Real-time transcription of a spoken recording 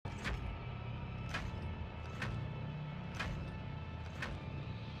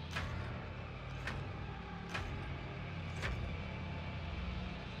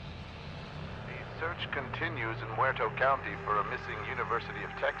search continues in Muerto County for a missing University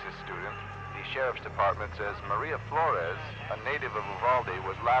of Texas student. The Sheriff's Department says Maria Flores, a native of Uvalde,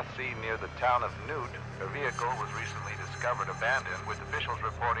 was last seen near the town of Newt. Her vehicle was recently discovered abandoned, with officials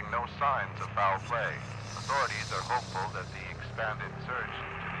reporting no signs of foul play. Authorities are hopeful that the expanded search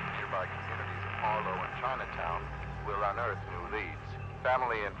into the nearby communities of Harlow and Chinatown will unearth new leads.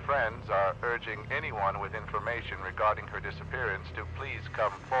 Family and friends are urging anyone with information regarding her disappearance to please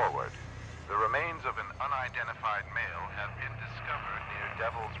come forward. The remains of an unidentified male have been discovered near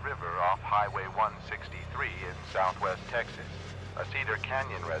Devil's River off Highway 163 in southwest Texas. A Cedar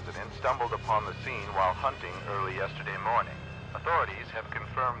Canyon resident stumbled upon the scene while hunting early yesterday morning. Authorities have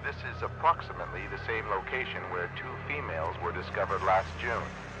confirmed this is approximately the same location where two females were discovered last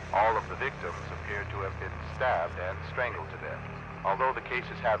June. All of the victims appear to have been stabbed and strangled to death. Although the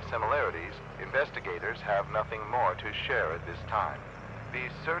cases have similarities, investigators have nothing more to share at this time. The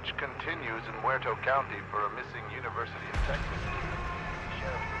search continues in Muerto County for a missing University of Texas student. The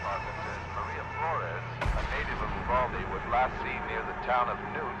Sheriff's Department says Maria Flores, a native of Uvalde, was last seen near the town of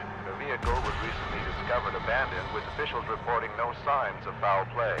Newt. Her vehicle was recently discovered abandoned, with officials reporting no signs of foul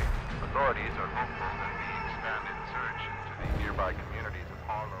play. Authorities are hopeful that the expanded search into the nearby communities of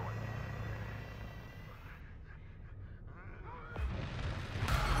Harlow and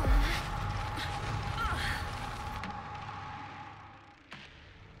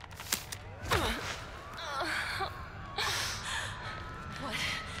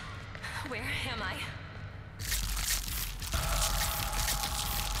Where am I?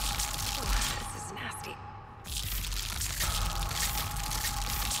 Oh, this is nasty.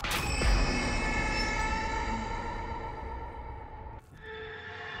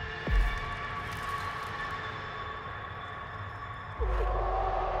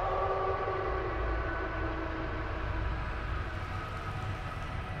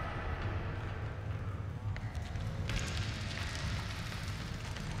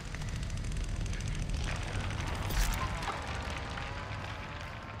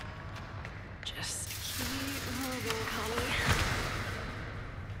 Just keep moving, Connie.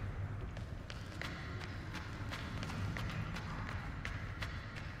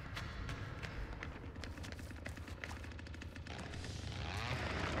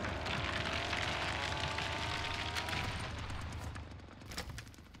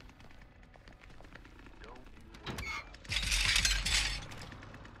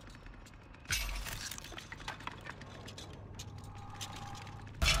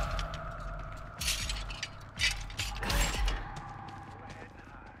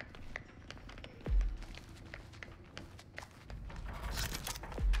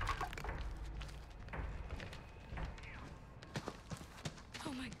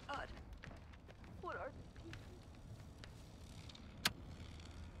 Oh my God. What are these people?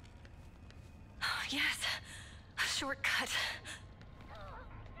 Oh, yes. A shortcut.